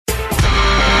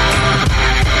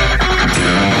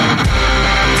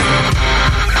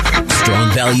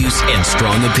values, and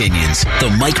strong opinions.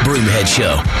 The Mike Broomhead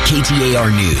Show.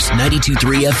 KTAR News,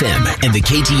 92.3 FM, and the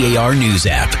KTAR News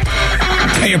app.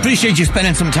 Hey, appreciate you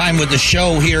spending some time with the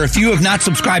show here. If you have not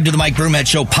subscribed to the Mike Broomhead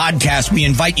Show podcast, we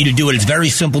invite you to do it. It's very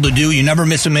simple to do. You never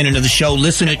miss a minute of the show.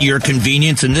 Listen at your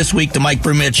convenience. And this week, the Mike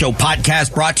Broomhead Show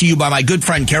podcast brought to you by my good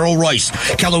friend Carol Royce,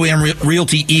 Keller Williams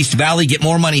Realty East Valley. Get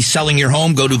more money selling your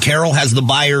home. Go to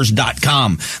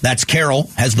carolhasthebuyers.com. That's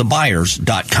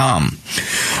carolhasthebuyers.com.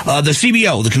 The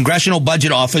CBO, the Congressional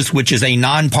Budget Office, which is a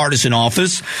nonpartisan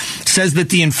office, says that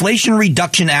the Inflation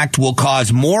Reduction Act will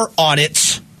cause more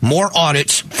audits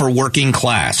for working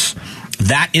class.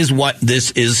 That is what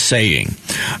this is saying.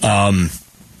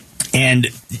 And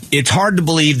it's hard to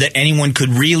believe that anyone could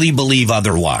really believe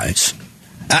otherwise.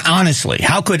 Honestly,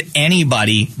 how could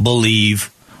anybody believe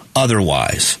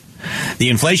otherwise? The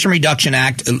Inflation Reduction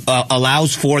Act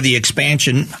allows for the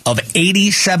expansion of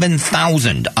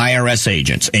 87,000 IRS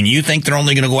agents. And you think they're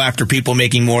only going to go after people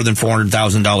making more than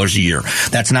 $400,000 a year.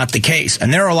 That's not the case.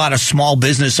 And there are a lot of small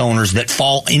business owners that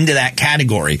fall into that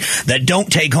category that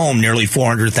don't take home nearly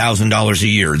 $400,000 a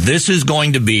year. This is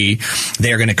going to be,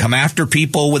 they're going to come after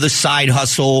people with a side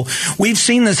hustle. We've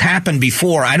seen this happen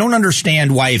before. I don't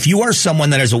understand why, if you are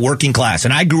someone that is a working class,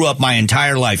 and I grew up my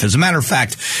entire life. As a matter of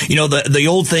fact, you know, the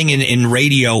old thing in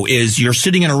radio is you're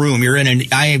sitting in a room,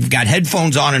 I've got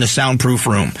headphones on in a soundproof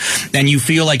room, and you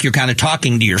feel like you're kind of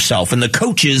talking to yourself. And the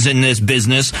coaches in this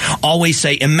business always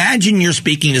say, imagine you're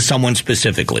speaking to someone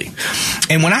specifically.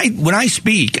 And when I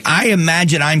speak, I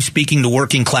imagine I'm speaking to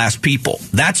working class people.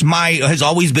 Has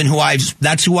always been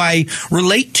that's who I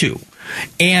relate to.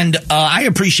 And I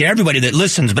appreciate everybody that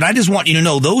listens, but I just want you to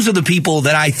know those are the people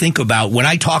that I think about when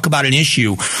I talk about an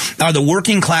issue, are the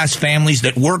working class families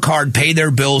that work hard, pay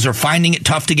their bills, are finding it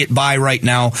tough to get by right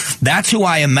now. That's who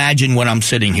I imagine when I'm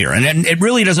sitting here. And it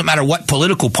really doesn't matter what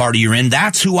political party you're in.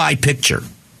 That's who I picture.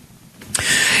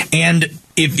 And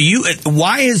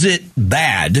why is it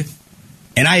bad?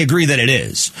 And I agree that it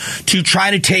is, to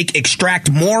try to extract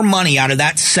more money out of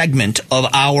that segment of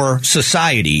our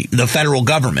society, the federal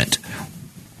government,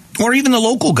 or even the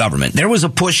local government. There was a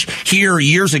push here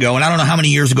years ago, and I don't know how many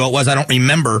years ago it was, I don't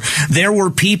remember. There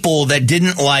were people that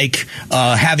didn't like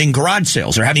having garage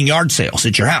sales or having yard sales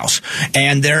at your house.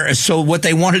 And so what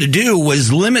they wanted to do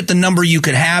was limit the number you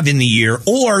could have in the year,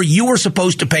 or you were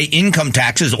supposed to pay income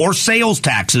taxes or sales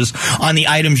taxes on the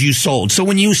items you sold. So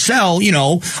when you sell,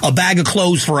 a bag of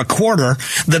clothes for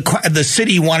 $0.25, the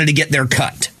city wanted to get their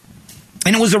cut.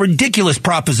 And it was a ridiculous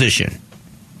proposition.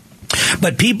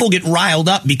 But people get riled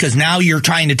up because now you're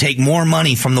trying to take more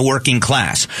money from the working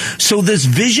class. So this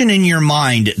vision in your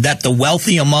mind that the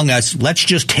wealthy among us, let's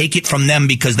just take it from them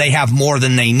because they have more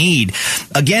than they need,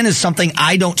 again, is something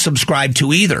I don't subscribe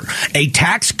to either. A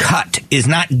tax cut is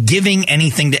not giving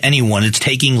anything to anyone. It's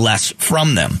taking less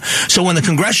from them. So when the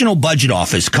Congressional Budget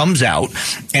Office comes out,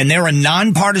 and they're a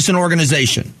nonpartisan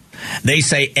organization, they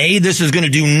say, A, this is going to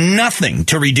do nothing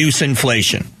to reduce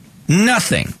inflation.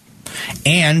 Nothing.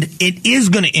 And it is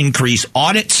going to increase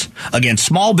audits against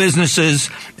small businesses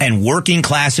and working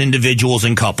class individuals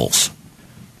and couples.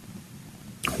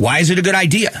 Why is it a good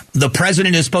idea? The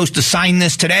president is supposed to sign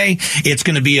this today. It's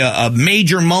going to be a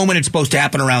major moment. It's supposed to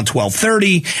happen around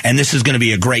 12:30, and this is going to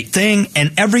be a great thing.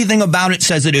 And everything about it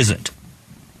says it isn't.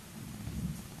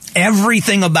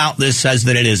 Everything about this says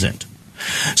that it isn't.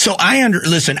 So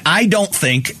listen, I don't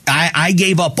think, I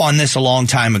gave up on this a long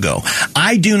time ago.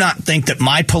 I do not think that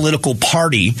my political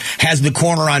party has the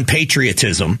corner on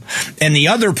patriotism and the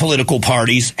other political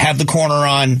parties have the corner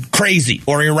on crazy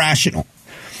or irrational.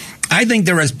 I think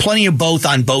there is plenty of both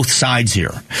on both sides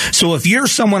here. So if you're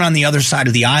someone on the other side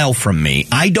of the aisle from me,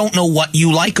 I don't know what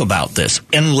you like about this,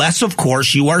 unless, of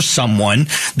course, you are someone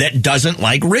that doesn't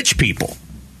like rich people.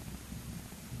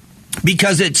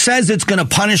 Because it says it's going to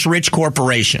punish rich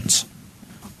corporations.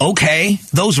 Okay,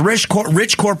 those rich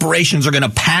corporations are going to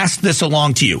pass this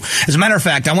along to you. As a matter of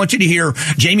fact, I want you to hear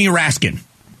Jamie Raskin,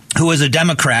 who is a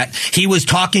Democrat. He was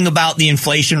talking about the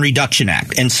Inflation Reduction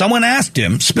Act. And someone asked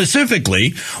him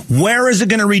specifically, where is it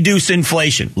going to reduce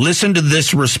inflation? Listen to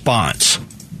this response.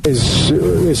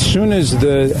 As soon as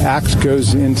the act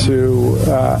goes into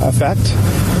effect,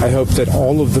 I hope that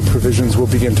all of the provisions will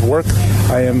begin to work.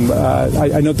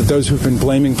 I know that those who've been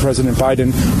blaming President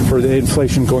Biden for the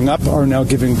inflation going up are now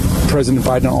giving President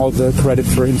Biden all the credit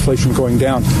for inflation going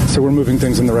down. So we're moving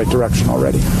things in the right direction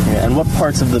already. Yeah, and what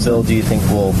parts of the bill do you think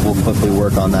will quickly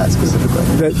work on that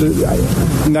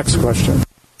specifically? Next question.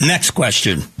 Next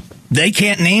question. They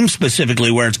can't name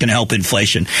specifically where it's going to help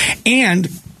inflation. And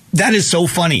That is so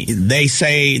funny. They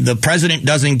say the president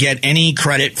doesn't get any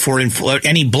credit for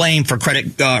any blame for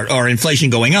credit or inflation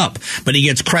going up, but he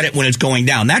gets credit when it's going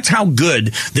down. That's how good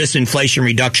this Inflation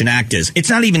Reduction Act is. It's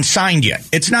not even signed yet.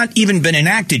 It's not even been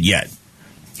enacted yet.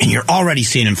 And you're already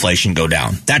seeing inflation go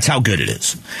down. That's how good it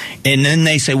is. And then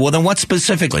they say, well, then what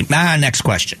specifically? Next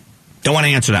question. Don't want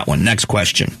to answer that one. Next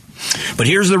question. But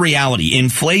here's the reality.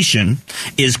 Inflation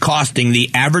is costing the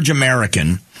average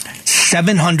American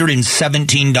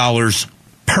 $717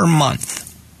 per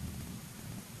month.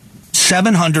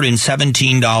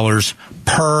 $717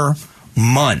 per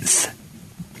month.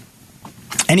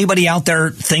 Anybody out there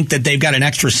think that they've got an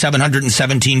extra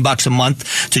 $717 a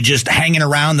month to just hanging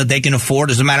around that they can afford?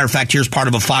 As a matter of fact, here's part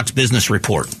of a Fox Business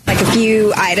report. Like a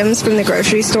few items from the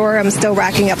grocery store, I'm still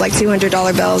racking up like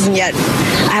 $200 bills, and yet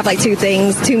I have like two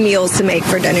meals to make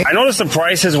for dinner. I noticed the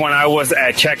prices when I was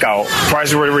at checkout.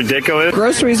 Prices were ridiculous.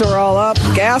 Groceries are all up.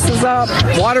 Gas is up.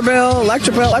 Water bill,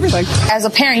 electric bill, everything. As a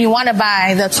parent, you want to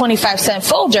buy the 25-cent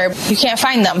folder. You can't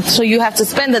find them, so you have to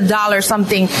spend $1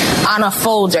 something on a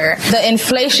folder. The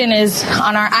inflation is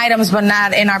on our items, but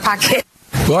not in our pocket.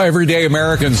 Well, everyday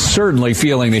Americans certainly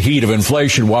feeling the heat of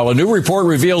inflation, while a new report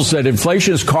reveals that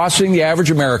inflation is costing the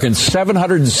average American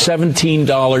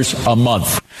 $717 a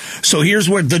month. So here's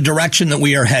where the direction that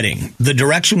we are heading. The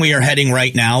direction we are heading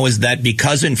right now is that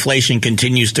because inflation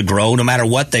continues to grow, no matter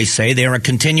what they say, they are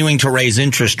continuing to raise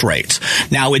interest rates.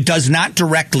 Now, it does not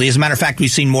directly, as a matter of fact, we've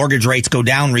seen mortgage rates go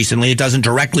down recently. It doesn't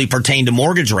directly pertain to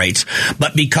mortgage rates,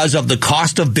 but because of the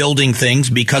cost of building things,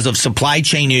 because of supply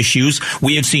chain issues,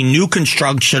 we have seen new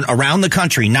construction around the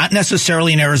country, not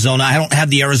necessarily in Arizona. I don't have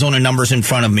the Arizona numbers in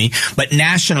front of me, but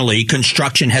nationally,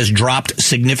 construction has dropped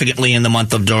significantly in the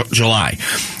month of July.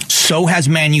 So has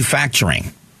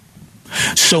manufacturing.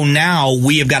 So now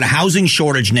we have got a housing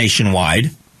shortage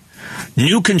nationwide.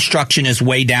 New construction is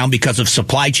way down because of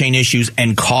supply chain issues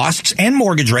and costs and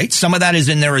mortgage rates. Some of that is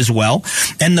in there as well.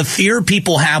 And the fear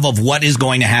people have of what is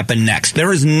going to happen next.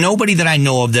 There is nobody that I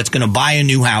know of that's going to buy a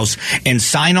new house and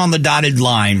sign on the dotted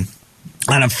line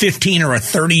on a 15 or a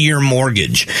 30-year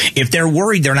mortgage if they're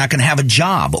worried they're not going to have a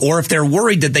job, or if they're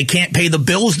worried that they can't pay the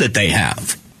bills that they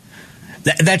have.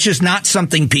 That's just not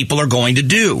something people are going to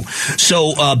do.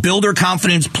 So builder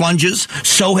confidence plunges.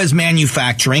 So has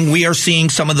manufacturing. We are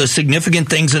seeing some of the significant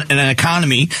things in an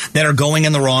economy that are going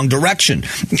in the wrong direction.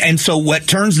 And so what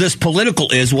turns this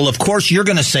political is, well, of course, you're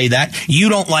going to say that. You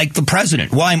don't like the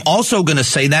president. Well, I'm also going to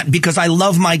say that because I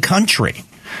love my country.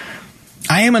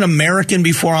 I am an American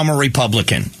before I'm a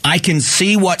Republican. I can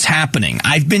see what's happening.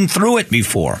 I've been through it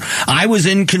before. I was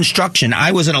in construction.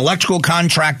 I was an electrical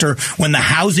contractor when the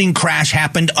housing crash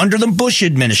happened under the Bush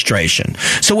administration.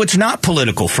 So it's not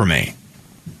political for me.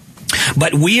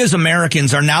 But we as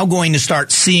Americans are now going to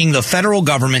start seeing the federal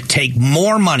government take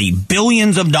more money,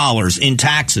 billions of dollars in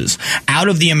taxes out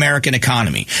of the American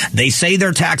economy. They say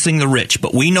they're taxing the rich,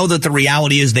 but we know that the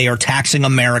reality is they are taxing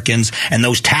Americans, and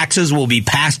those taxes will be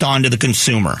passed on to the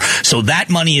consumer. So that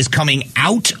money is coming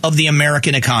out of the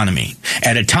American economy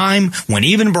at a time when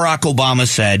even Barack Obama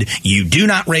said, you do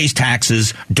not raise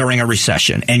taxes during a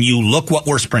recession. And you look what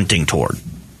we're sprinting toward.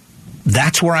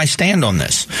 That's where I stand on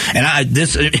this. And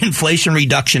this Inflation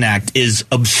Reduction Act is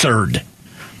absurd.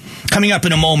 Coming up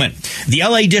in a moment, the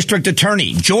L.A. District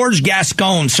Attorney, George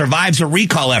Gascon, survives a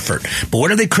recall effort. But what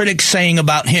are the critics saying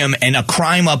about him? And a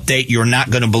crime update you're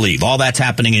not going to believe. All that's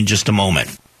happening in just a moment.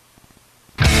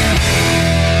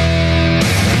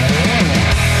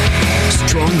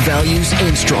 Strong values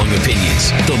and strong opinions.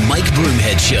 The Mike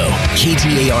Broomhead Show.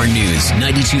 KTAR News,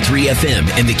 92.3 FM,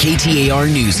 and the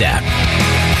KTAR News app.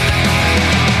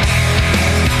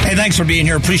 Hey, thanks for being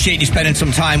here. Appreciate you spending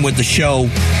some time with the show.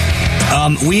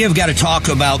 We have got to talk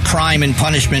about crime and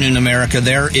punishment in America.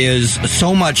 There is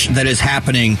so much that is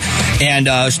happening.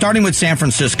 And starting with San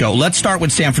Francisco, let's start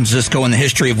with San Francisco and the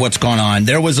history of what's gone on.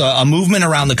 There was a movement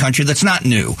around the country that's not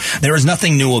new. There is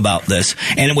nothing new about this.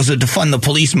 And it was a defund the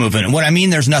police movement. And what I mean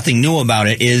there's nothing new about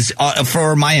it is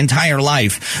for my entire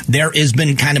life, there has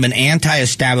been kind of an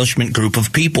anti-establishment group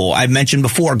of people. I've mentioned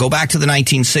before, go back to the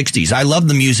 1960s. I love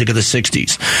the music of the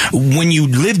 60s. When you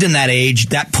lived in that age,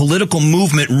 that political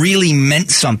movement really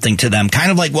meant something to them,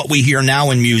 kind of like what we hear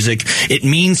now in music. It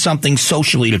means something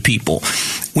socially to people.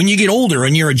 When you get older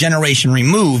and you're a generation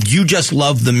removed, you just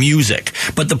love the music.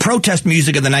 But the protest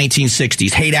music of the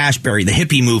 1960s, Haight-Ashbury, the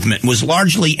hippie movement, was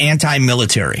largely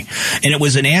anti-military. And it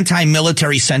was an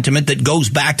anti-military sentiment that goes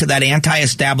back to that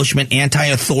anti-establishment,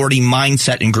 anti-authority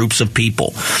mindset in groups of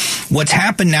people. What's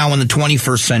happened now in the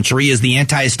 21st century is the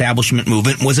anti-establishment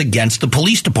movement was against the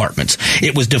police departments.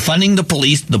 It was defunding the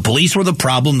police. The police were the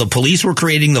problem. The police were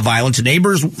creating the violence.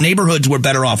 Neighborhoods were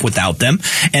better off without them.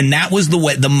 And that was the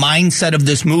mindset of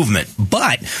this movement.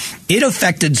 But it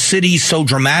affected cities so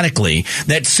dramatically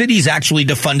that cities actually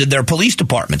defunded their police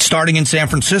departments. Starting in San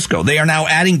Francisco, they are now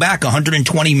adding back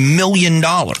 $120 million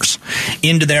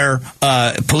into their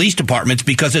police departments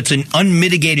because it's an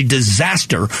unmitigated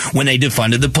disaster when they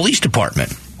defunded the police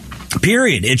department.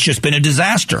 Period. It's just been a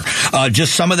disaster.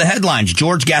 Just some of the headlines.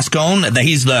 George Gascon,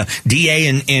 he's the DA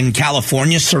in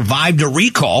California, survived a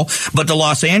recall, but the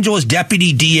Los Angeles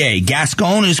deputy DA,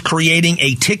 Gascon, is creating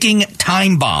a ticking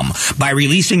time bomb by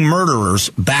releasing murderers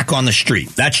back on the street.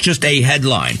 That's just a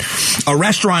headline. A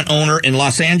restaurant owner in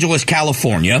Los Angeles,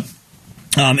 California,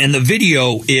 and the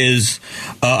video is,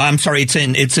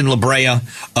 it's in La Brea.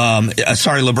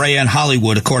 La Brea and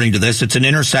Hollywood, according to this. It's an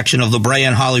intersection of La Brea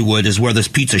and Hollywood is where this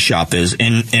pizza shop is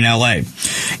in L.A.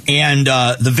 And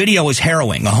the video is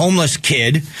harrowing. A homeless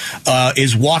kid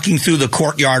is walking through the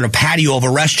courtyard or patio of a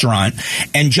restaurant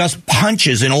and just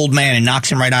punches an old man and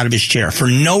knocks him right out of his chair for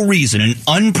no reason, an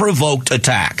unprovoked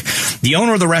attack. The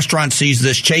owner of the restaurant sees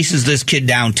this, chases this kid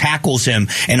down, tackles him,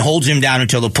 and holds him down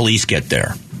until the police get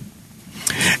there.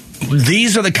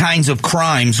 These are the kinds of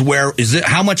crimes where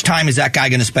how much time is that guy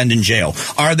going to spend in jail?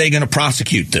 Are they going to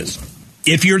prosecute this?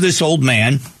 If you're this old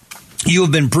man, you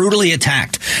have been brutally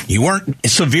attacked. You weren't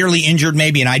severely injured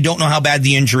maybe, and I don't know how bad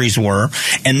the injuries were.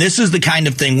 And this is the kind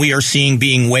of thing we are seeing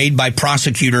being weighed by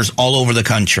prosecutors all over the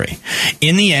country.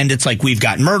 In the end, it's like we've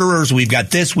got murderers, we've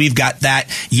got this, we've got that.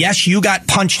 Yes, you got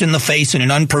punched in the face in an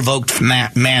unprovoked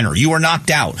manner. You were knocked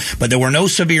out, but there were no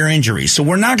severe injuries. So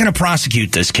we're not going to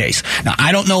prosecute this case. Now,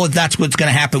 I don't know if that's what's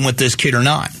going to happen with this kid or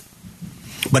not.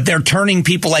 But they're turning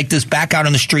people like this back out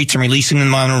on the streets and releasing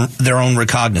them on their own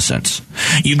recognizance.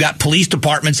 You've got police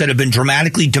departments that have been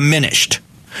dramatically diminished.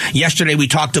 Yesterday, we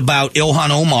talked about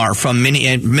Ilhan Omar from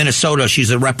Minnesota.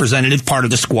 She's a representative, part of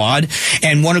the squad,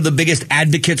 and one of the biggest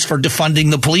advocates for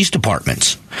defunding the police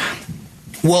departments.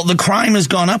 Well, the crime has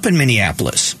gone up in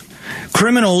Minneapolis.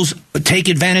 Criminals take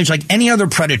advantage like any other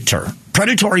predator.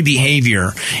 Predatory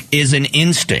behavior is an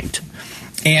instinct,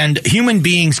 and human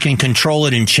beings can control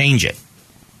it and change it.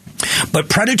 But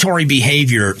predatory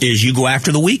behavior is you go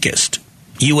after the weakest.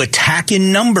 You attack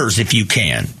in numbers if you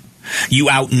can. You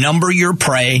outnumber your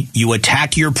prey. You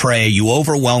attack your prey. You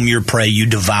overwhelm your prey. You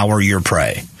devour your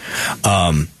prey.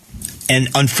 And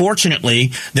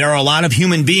unfortunately, there are a lot of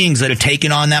human beings that have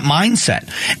taken on that mindset.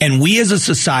 And we as a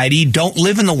society don't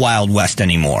live in the Wild West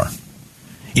anymore.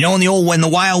 You know, in the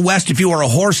Wild West, if you were a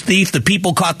horse thief, the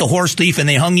people caught the horse thief and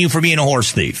they hung you for being a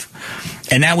horse thief.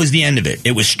 And that was the end of it.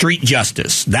 It was street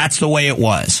justice. That's the way it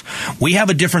was. We have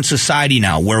a different society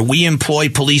now where we employ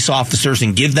police officers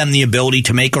and give them the ability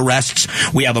to make arrests.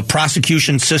 We have a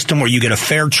prosecution system where you get a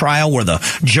fair trial where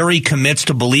the jury commits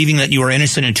to believing that you are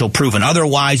innocent until proven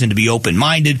otherwise and to be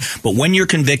open-minded. But when you're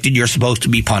convicted, you're supposed to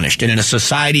be punished. And in a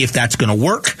society, if that's going to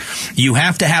work, you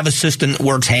have to have a system that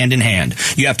works hand in hand.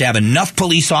 You have to have enough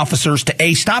police officers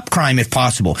to, stop crime if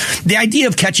possible. The idea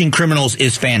of catching criminals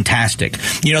is fantastic.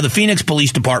 You know, the Phoenix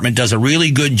Police Department does a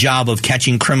really good job of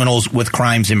catching criminals with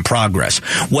crimes in progress.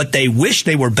 What they wish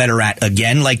they were better at,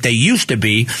 again, like they used to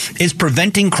be, is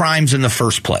preventing crimes in the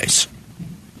first place.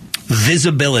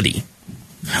 Visibility.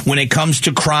 When it comes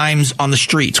to crimes on the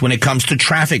streets, when it comes to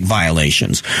traffic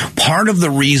violations, part of the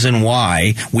reason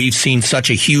why we've seen such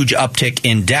a huge uptick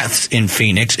in deaths in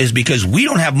Phoenix is because we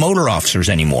don't have motor officers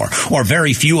anymore, or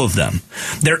very few of them.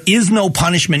 There is no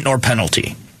punishment nor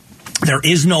penalty. There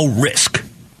is no risk.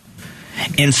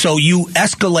 And so you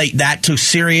escalate that to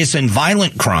serious and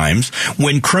violent crimes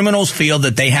when criminals feel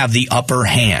that they have the upper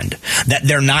hand, that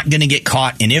they're not going to get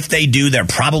caught, and if they do, they're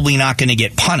probably not going to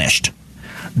get punished.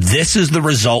 This is the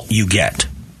result you get.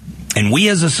 And we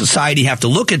as a society have to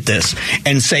look at this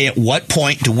and say, at what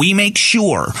point do we make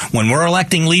sure when we're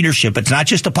electing leadership, it's not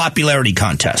just a popularity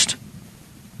contest,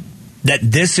 that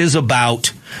this is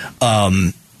about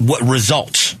what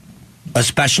results,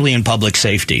 especially in public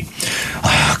safety.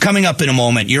 Coming up in a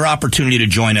moment, your opportunity to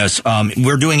join us.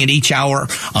 We're doing it each hour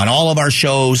on all of our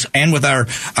shows and with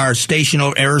our station,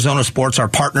 Arizona Sports, our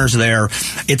partners there.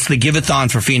 It's the Give-a-thon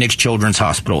for Phoenix Children's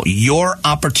Hospital. Your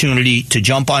opportunity to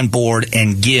jump on board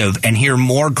and give and hear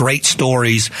more great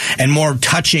stories and more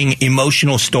touching,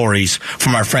 emotional stories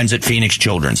from our friends at Phoenix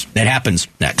Children's. It happens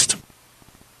next.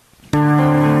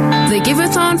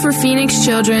 Give-a-thon for Phoenix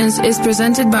Children's is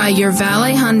presented by your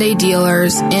Valet Hyundai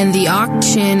dealers in the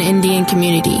Ak-Chin Indian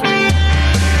community.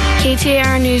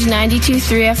 KTAR News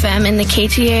 92.3 FM and the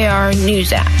KTAR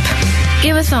News app.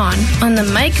 Give-a-thon on the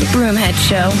Mike Broomhead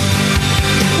Show.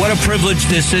 What a privilege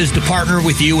this is to partner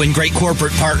with you and great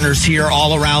corporate partners here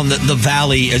all around the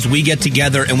Valley as we get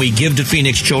together and we give to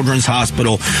Phoenix Children's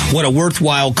Hospital. What a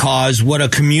worthwhile cause. What a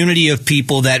community of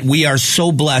people that we are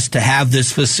so blessed to have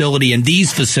this facility and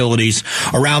these facilities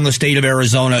around the state of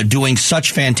Arizona doing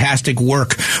such fantastic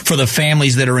work for the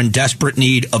families that are in desperate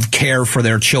need of care for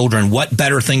their children. What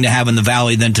better thing to have in the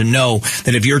Valley than to know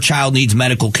that if your child needs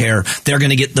medical care, they're going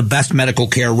to get the best medical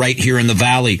care right here in the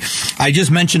Valley. I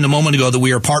just mentioned a moment ago that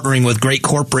we are partnering with great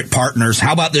corporate partners.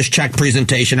 How about this check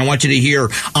presentation? I want you to hear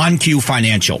OnQ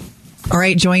Financial. All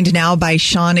right, joined now by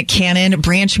Sean Cannon,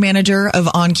 branch manager of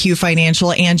OnQ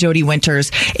Financial, and Jody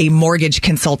Winters, a mortgage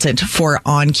consultant for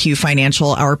OnQ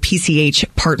Financial, our PCH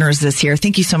partners this year.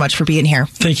 Thank you so much for being here.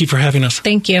 Thank you for having us.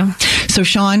 Thank you. So,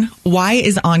 Sean, why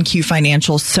is OnQ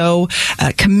Financial so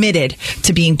committed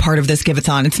to being part of this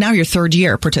give-a-thon? It's now your third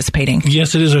year participating.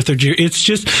 Yes, it is our third year. It's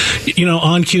just,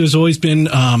 OnQ has always been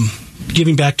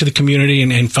giving back to the community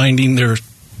and finding their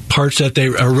parts that they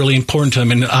are really important to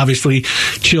them. And obviously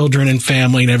children and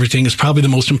family and everything is probably the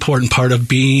most important part of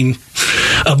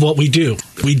what we do.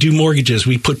 We do mortgages.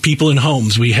 We put people in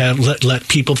homes. We have let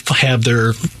people have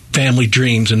their family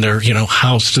dreams and their,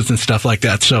 houses and stuff like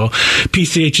that. So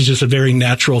PCH is just a very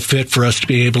natural fit for us to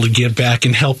be able to give back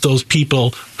and help those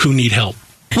people who need help.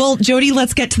 Well, Jody,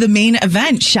 let's get to the main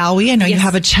event, shall we? I know you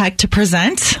have a check to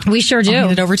present. We sure do. I'll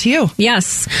hand it over to you.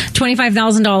 Yes.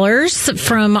 $25,000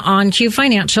 from OnQ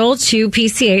Financial to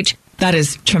PCH. That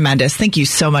is tremendous. Thank you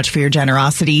so much for your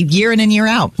generosity year in and year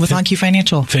out with OnQ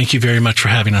Financial. Thank you very much for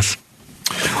having us.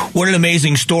 What an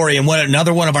amazing story, and what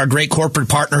another one of our great corporate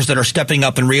partners that are stepping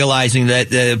up and realizing that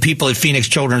the people at Phoenix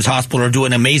Children's Hospital are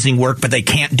doing amazing work, but they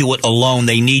can't do it alone.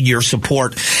 They need your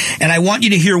support. And I want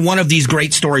you to hear one of these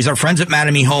great stories. Our friends at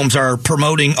Mattamy Homes are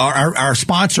promoting our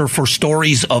sponsor for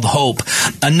Stories of Hope.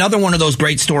 Another one of those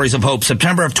great stories of hope.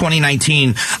 September of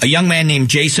 2019, a young man named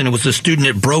Jason, who was a student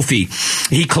at Brophy,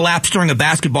 he collapsed during a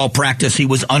basketball practice. He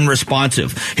was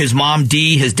unresponsive. His mom,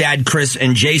 Dee, his dad, Chris,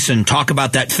 and Jason talk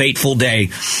about that fateful day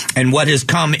and what has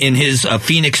come in his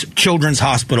Phoenix Children's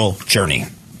Hospital journey.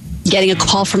 Getting a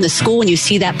call from the school when you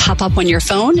see that pop up on your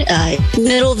phone,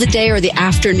 middle of the day or the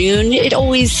afternoon, it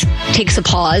always takes a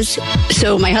pause.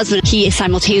 So my husband, he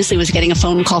simultaneously was getting a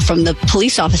phone call from the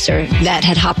police officer that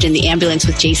had hopped in the ambulance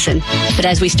with Jason. But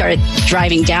as we started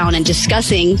driving down and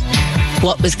discussing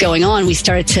what was going on, we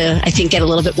started to, I think, get a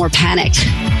little bit more panicked.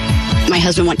 My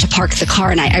husband went to park the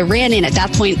car, and I ran in. At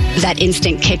that point, that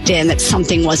instinct kicked in that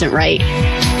something wasn't right.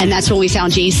 And that's when we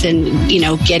found Jason,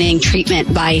 getting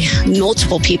treatment by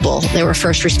multiple people. There were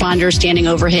first responders standing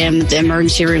over him, the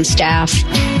emergency room staff.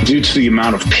 Due to the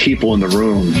amount of people in the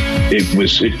room,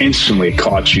 it instantly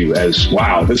caught you as,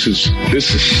 wow, this is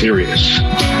serious.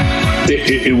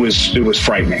 It was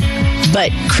frightening.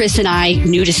 But Chris and I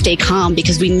knew to stay calm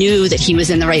because we knew that he was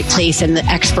in the right place and the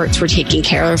experts were taking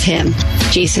care of him.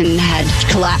 Jason had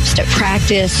collapsed at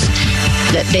practice,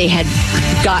 that they had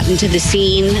gotten to the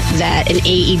scene, that an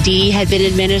AED had been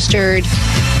administered.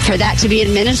 For that to be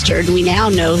administered, we now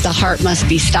know the heart must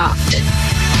be stopped.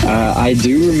 I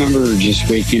do remember just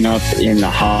waking up in the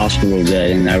hospital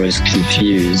bed and I was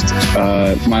confused.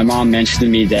 My mom mentioned to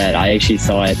me that I actually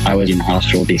thought I was in the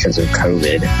hospital because of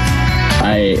COVID.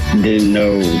 I didn't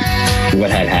know what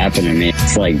had happened to me.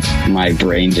 It's like my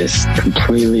brain just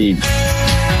completely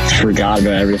forgot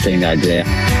about everything that day.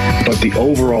 But the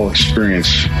overall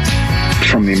experience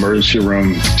from the emergency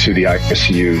room to the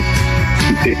ICU,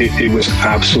 it was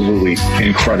absolutely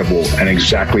incredible and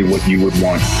exactly what you would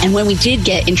want. And when we did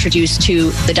get introduced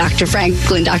to the Dr.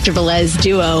 Franklin, Dr. Velez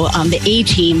duo, the A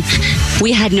team,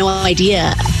 we had no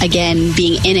idea, again,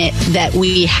 being in it, that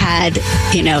we had,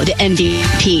 the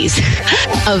MVPs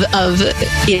of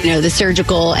the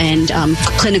surgical and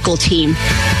clinical team.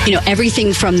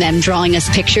 Everything from them drawing us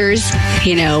pictures,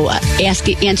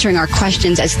 answering our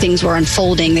questions as things were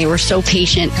unfolding. They were so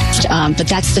patient, but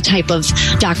that's the type of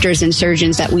doctors and surgeons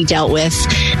that we dealt with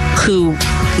who,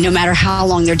 no matter how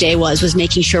long their day was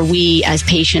making sure we as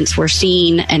patients were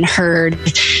seen and heard.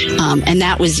 And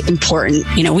that was important.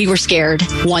 We were scared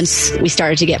once we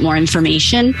started to get more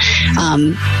information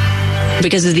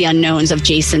because of the unknowns of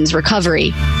Jason's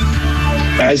recovery.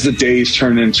 as the days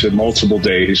turn into multiple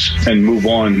days and move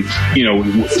on,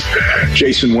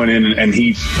 Jason went in and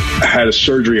he had a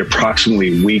surgery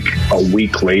approximately a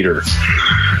week later.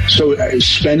 So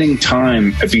spending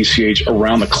time at BCH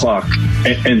around the clock,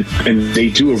 and they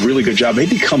do a really good job. They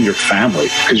become your family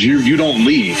because you don't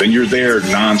leave and you're there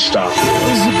nonstop.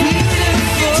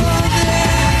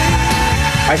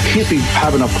 I can't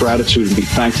have enough gratitude and be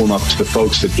thankful enough to the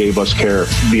folks that gave us care.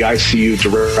 The ICU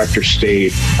director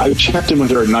stayed. I checked in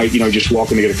with her at night, just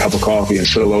walking to get a cup of coffee and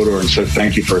said hello to her and said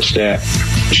thank you for her staff.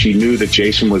 She knew that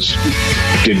Jason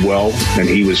did well and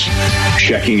he was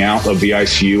checking out of the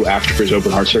ICU after his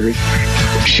open heart surgery.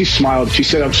 She smiled. She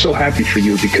said, I'm so happy for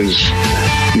you because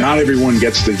not everyone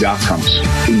gets the outcomes.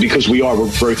 Because we're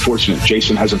very fortunate.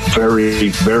 Jason has a very,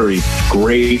 very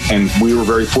great, and we were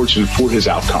very fortunate for his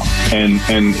outcome. And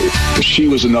she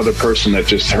was another person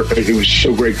that it was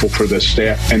so grateful for the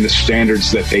staff and the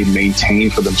standards that they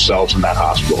maintain for themselves in that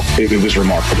hospital. It was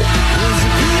remarkable.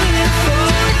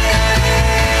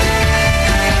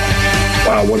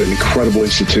 Wow, what an incredible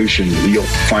institution you'll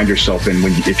find yourself in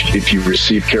if you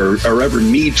receive care or ever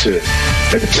need to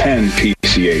attend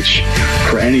PCH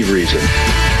for any reason.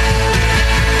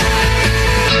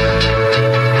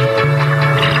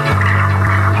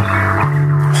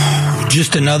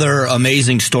 Just another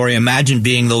amazing story. Imagine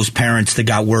being those parents that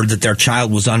got word that their child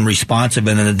was unresponsive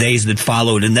and in the days that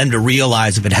followed, and then to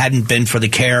realize if it hadn't been for the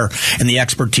care and the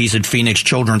expertise at Phoenix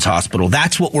Children's Hospital.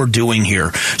 That's what we're doing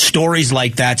here. Stories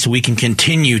like that so we can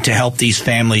continue to help these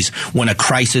families when a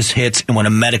crisis hits and when a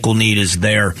medical need is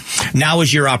there. Now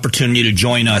is your opportunity to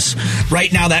join us.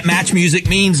 Right now, that match music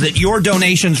means that your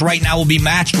donations right now will be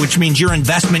matched, which means your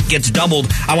investment gets doubled.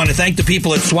 I want to thank the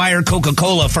people at Swire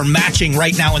Coca-Cola for matching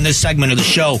right now in this segment of the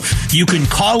show. You can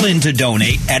call in to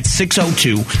donate at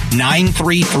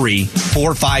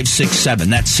 602-933-4567.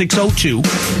 That's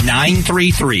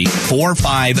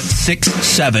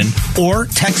 602-933-4567. Or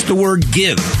text the word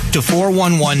GIVE to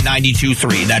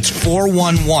 411-923. That's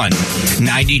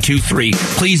 411-923.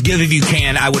 Please give if you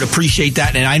can. I would appreciate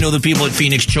that, and I know the people at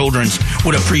Phoenix Children's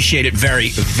would appreciate it very,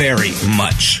 very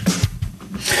much.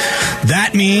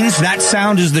 That means that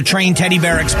sound is the Train Teddy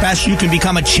Bear Express. You can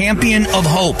become a champion of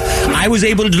hope. I was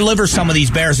able to deliver some of these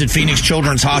bears at Phoenix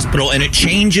Children's Hospital, and it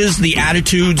changes the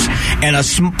attitudes and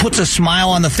puts a smile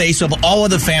on the face of all of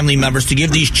the family members to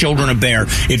give these children a bear.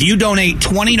 If you donate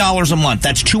 $20 a month,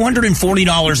 that's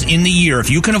 $240 in the year. If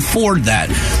you can afford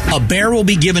that, a bear will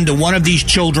be given to one of these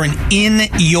children in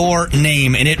your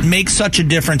name, and it makes such a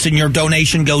difference, and your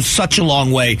donation goes such a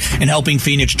long way in helping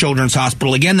Phoenix Children's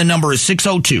Hospital. Again, the number is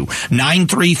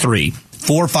 602-933-4567.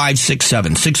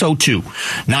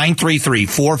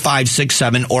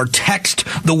 602-933-4567, or text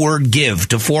the word GIVE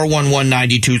to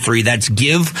 411-923. That's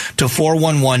GIVE to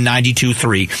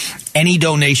 411-923. Any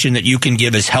donation that you can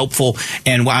give is helpful,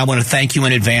 and I want to thank you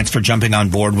in advance for jumping on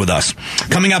board with us.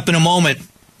 Coming up in a moment,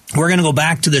 we're going to go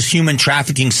back to this human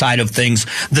trafficking side of things,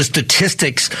 the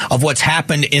statistics of what's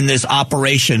happened in this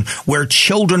operation where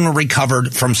children were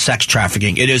recovered from sex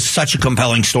trafficking. It is such a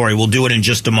compelling story. We'll do it in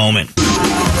just a moment.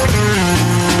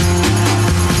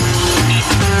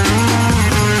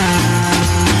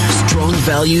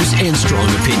 Values and strong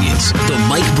opinions. The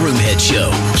Mike Broomhead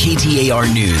Show.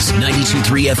 KTAR News,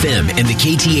 92.3 FM, and the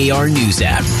KTAR News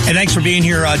app. And thanks for being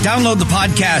here. Download the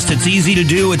podcast. It's easy to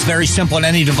do. It's very simple on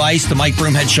any device. The Mike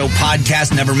Broomhead Show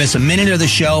podcast. Never miss a minute of the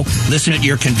show. Listen at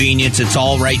your convenience. It's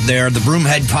all right there. The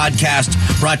Broomhead podcast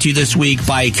brought to you this week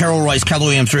by Carol Royce, Keller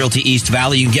Williams Realty East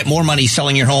Valley. You can get more money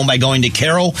selling your home by going to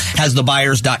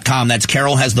carolhasthebuyers.com. That's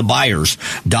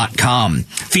carolhasthebuyers.com.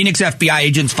 Phoenix FBI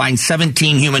agents find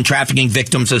 17 human trafficking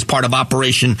victims as part of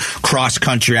Operation Cross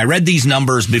Country. I read these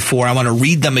numbers before. I want to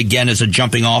read them again as a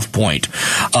jumping off point.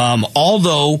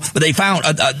 Although they found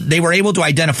they were able to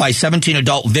identify 17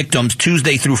 adult victims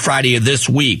Tuesday through Friday of this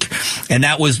week, and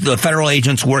that was the federal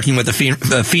agents working with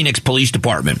the Phoenix Police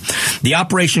Department. The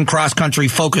Operation Cross Country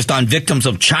focused on victims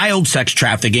of child sex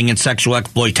trafficking and sexual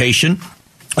exploitation.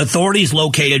 Authorities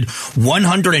located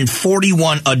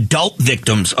 141 adult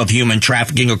victims of human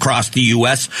trafficking across the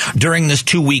U.S. during this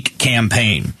 2-week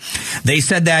campaign. They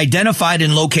said they identified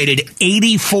and located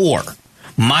 84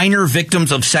 minor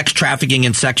victims of sex trafficking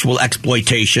and sexual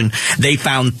exploitation. They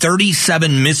found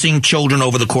 37 missing children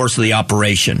over the course of the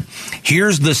operation.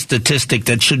 Here's the statistic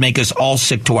that should make us all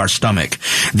sick to our stomach.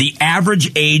 The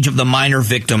average age of the minor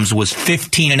victims was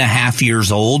 15 and a half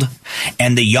years old,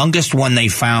 and the youngest one they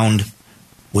found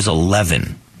was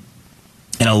 11.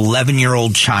 An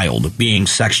 11-year-old child being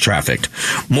sex trafficked.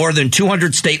 More than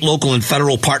 200 state, local, and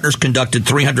federal partners conducted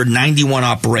 391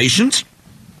 operations.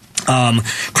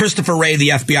 Christopher Wray, the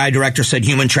FBI director, said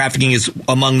human trafficking is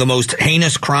among the most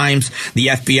heinous crimes the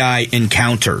FBI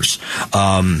encounters.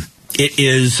 It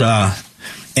is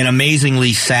an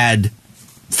amazingly sad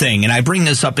thing. And I bring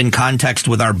this up in context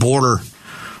with our border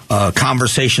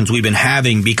conversations we've been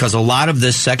having, because a lot of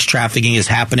this sex trafficking is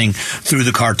happening through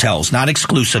the cartels, not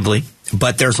exclusively,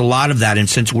 but there's a lot of that. And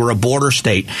since we're a border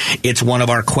state, it's one of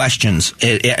our questions.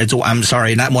 I'm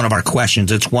sorry, not one of our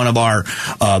questions. It's one of our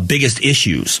biggest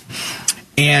issues.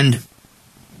 And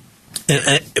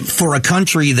for a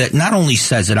country that not only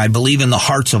says it, I believe in the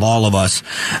hearts of all of us,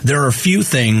 there are a few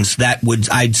things that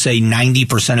I'd say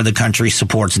 90% of the country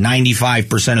supports,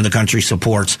 95% of the country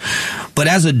supports. But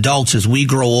as adults, as we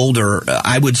grow older,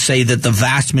 I would say that the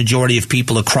vast majority of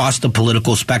people across the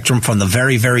political spectrum, from the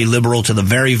very, very liberal to the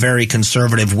very, very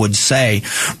conservative, would say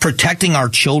protecting our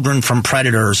children from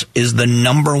predators is the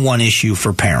number one issue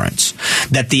for parents.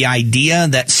 That the idea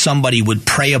that somebody would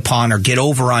prey upon or get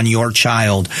over on your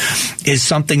child is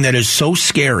something that is so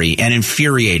scary and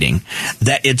infuriating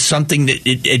that it's something that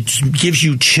it gives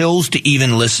you chills to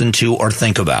even listen to or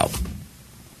think about.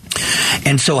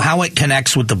 And so how it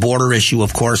connects with the border issue,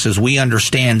 of course, is we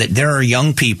understand that there are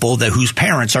young people whose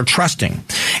parents are trusting,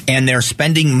 and they're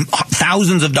spending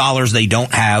thousands of dollars they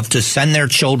don't have to send their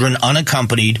children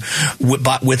unaccompanied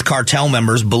with cartel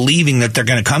members, believing that they're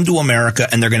going to come to America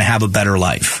and they're going to have a better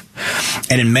life.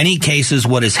 And in many cases,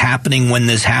 what is happening when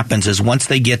this happens is once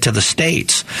they get to the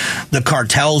States, the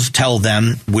cartels tell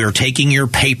them, we're taking your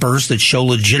papers that show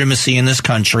legitimacy in this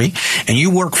country, and you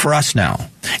work for us now.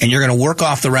 And you're going to work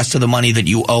off the rest of the money that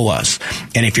you owe us.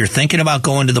 And if you're thinking about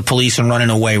going to the police and running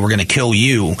away, we're going to kill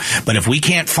you. But if we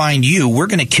can't find you, we're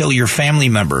going to kill your family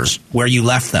members where you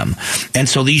left them. And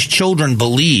so these children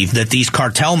believe that these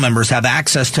cartel members have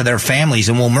access to their families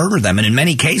and will murder them. And in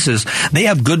many cases, they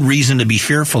have good reason to be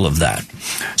fearful of that.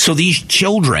 So these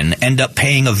children end up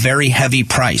paying a very heavy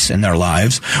price in their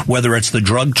lives, whether it's the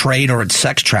drug trade or it's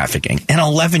sex trafficking. An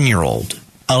 11-year-old,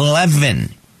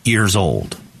 11 years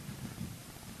old.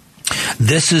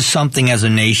 This is something as a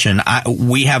nation,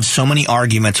 we have so many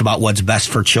arguments about what's best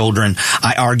for children.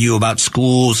 I argue about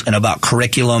schools and about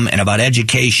curriculum and about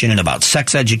education and about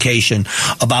sex education,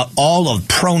 about all of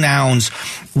pronouns.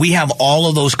 We have all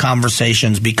of those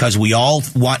conversations because we all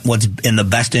want what's in the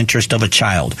best interest of a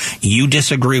child. You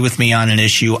disagree with me on an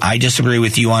issue. I disagree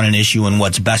with you on an issue and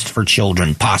what's best for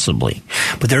children, possibly.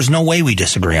 But there's no way we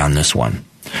disagree on this one.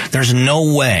 There's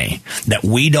no way that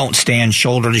we don't stand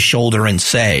shoulder to shoulder and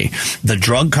say the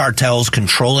drug cartels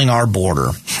controlling our border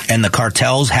and the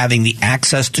cartels having the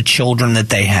access to children that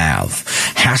they have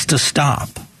has to stop.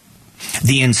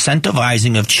 The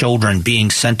incentivizing of children being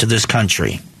sent to this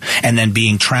country and then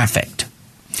being trafficked.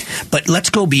 But let's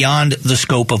go beyond the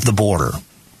scope of the border.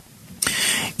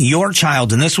 Your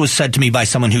child, and this was said to me by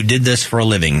someone who did this for a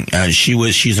living.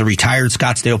 She's a retired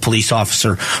Scottsdale police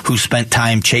officer who spent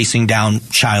time chasing down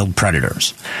child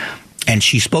predators. And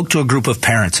she spoke to a group of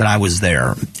parents, and I was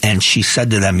there. And she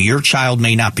said to them, your child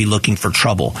may not be looking for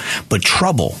trouble, but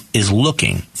trouble is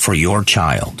looking for your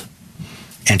child.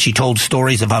 And she told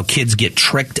stories of how kids get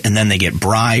tricked and then they get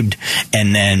bribed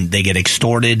and then they get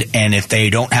extorted. And if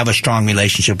they don't have a strong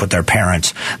relationship with their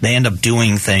parents, they end up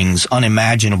doing things,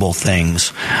 unimaginable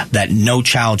things that no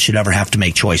child should ever have to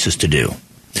make choices to do.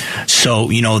 So,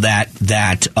 you know, that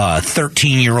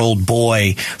 13-year-old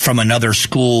boy from another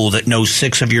school that knows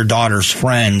 6 of your daughter's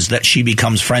friends that she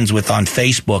becomes friends with on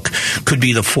Facebook could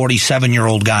be the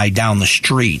 47-year-old guy down the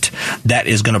street that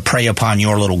is going to prey upon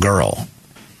your little girl.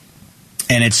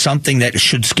 And it's something that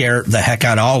should scare the heck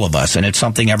out of all of us. And it's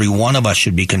something every one of us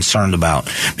should be concerned about,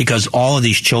 because all of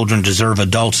these children deserve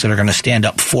adults that are going to stand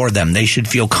up for them. They should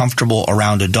feel comfortable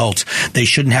around adults. They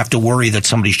shouldn't have to worry that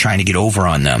somebody's trying to get over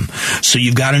on them. So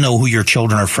you've got to know who your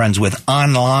children are friends with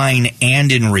online and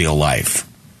in real life.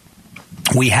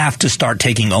 We have to start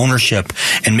taking ownership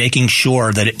and making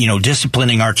sure that, you know,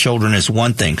 disciplining our children is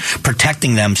one thing.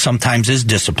 Protecting them sometimes is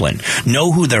discipline.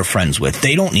 Know who they're friends with.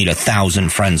 They don't need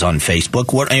 1,000 friends on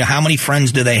Facebook. How many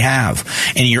friends do they have?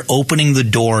 And you're opening the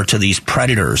door to these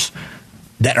predators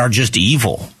that are just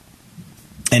evil.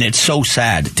 And it's so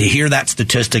sad to hear that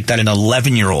statistic that an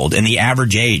 11-year-old and the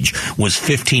average age was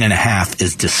 15 and a half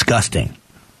is disgusting.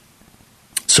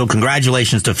 So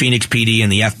congratulations to Phoenix PD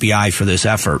and the FBI for this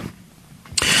effort.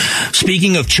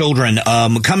 Speaking of children,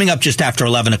 coming up just after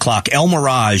 11 o'clock, El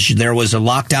Mirage, there was a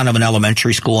lockdown of an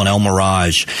elementary school in El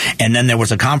Mirage, and then there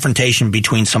was a confrontation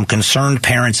between some concerned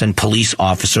parents and police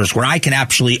officers where I can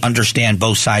actually understand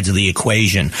both sides of the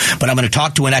equation. But I'm going to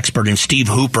talk to an expert in Steve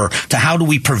Hooper to how do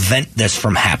we prevent this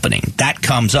from happening. That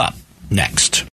comes up next.